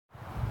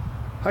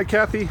Hi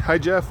Kathy, hi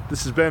Jeff,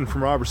 this is Ben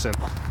from Robertson.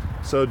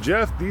 So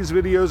Jeff, these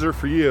videos are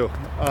for you.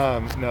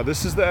 Now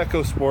this is the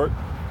Ecosport.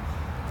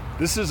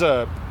 This is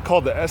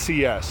called the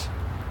SES.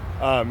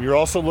 You're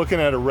also looking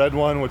at a red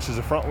one, which is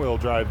a front wheel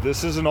drive.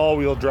 This is an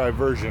all-wheel drive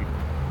version,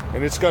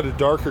 and it's got a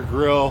darker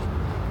grille.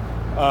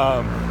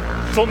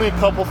 It's only a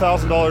couple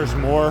 $1,000s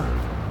more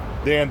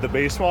than the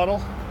base model.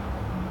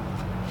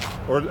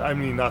 Or, I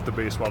mean, not the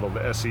base model,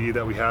 the SE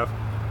that we have.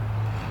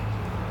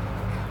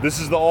 This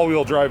is the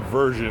all-wheel drive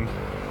version.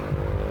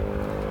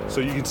 So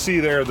you can see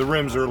there, the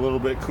rims are a little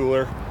bit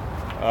cooler.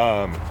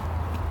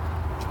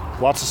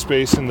 Lots of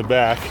space in the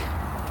back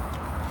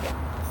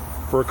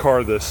for a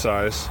car this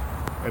size.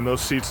 And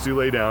those seats do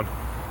lay down.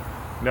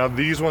 Now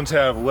these ones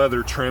have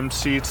leather trimmed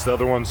seats. The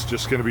other one's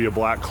just gonna be a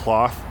black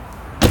cloth.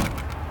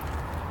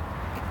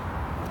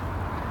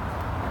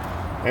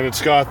 And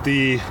it's got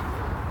the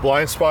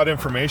blind spot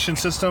information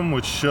system,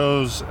 which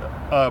shows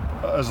up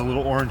as a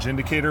little orange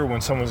indicator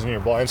when someone's in your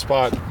blind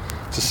spot.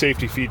 It's a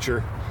safety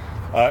feature.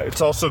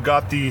 It's also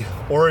got the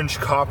orange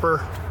copper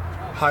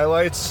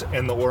highlights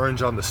and the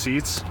orange on the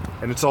seats,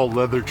 and it's all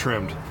leather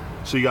trimmed.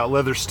 So you got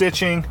leather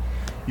stitching,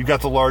 you've got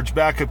the large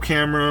backup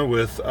camera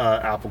with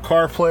Apple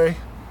CarPlay,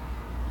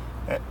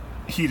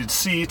 heated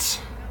seats,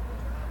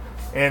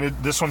 and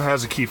this one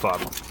has a key fob.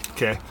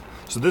 Okay,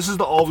 so this is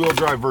the all-wheel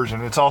drive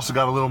version. It's also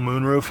got a little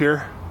moonroof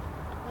here.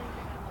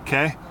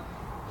 Okay,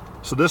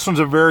 so this one's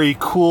a very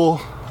cool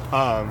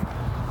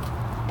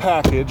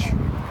package.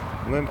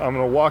 And then I'm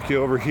going to walk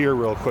you over here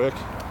real quick.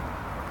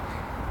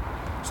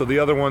 So the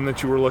other one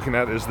that you were looking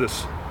at is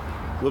this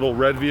little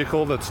red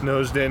vehicle that's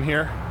nosed in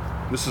here.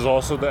 This is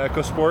also the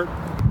Ecosport.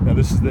 Now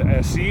this is the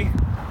SE.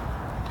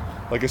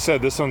 Like I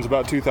said, this one's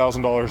about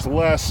 $2,000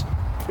 less.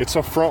 It's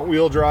a front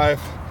wheel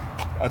drive.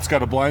 It's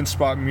got a blind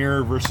spot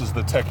mirror versus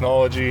the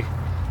technology.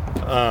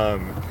 All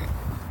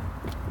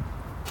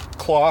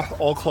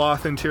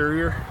cloth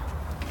interior.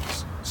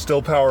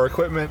 Still power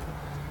equipment.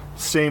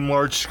 Same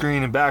large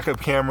screen and backup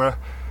camera.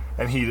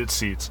 And heated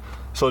seats.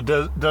 So it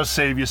does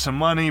save you some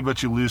money,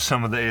 but you lose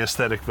some of the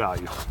aesthetic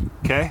value.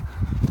 Okay,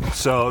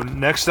 so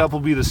next up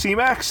will be the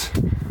C-Max,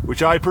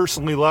 which I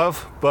personally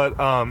love, but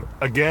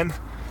again,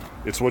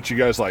 it's what you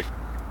guys like.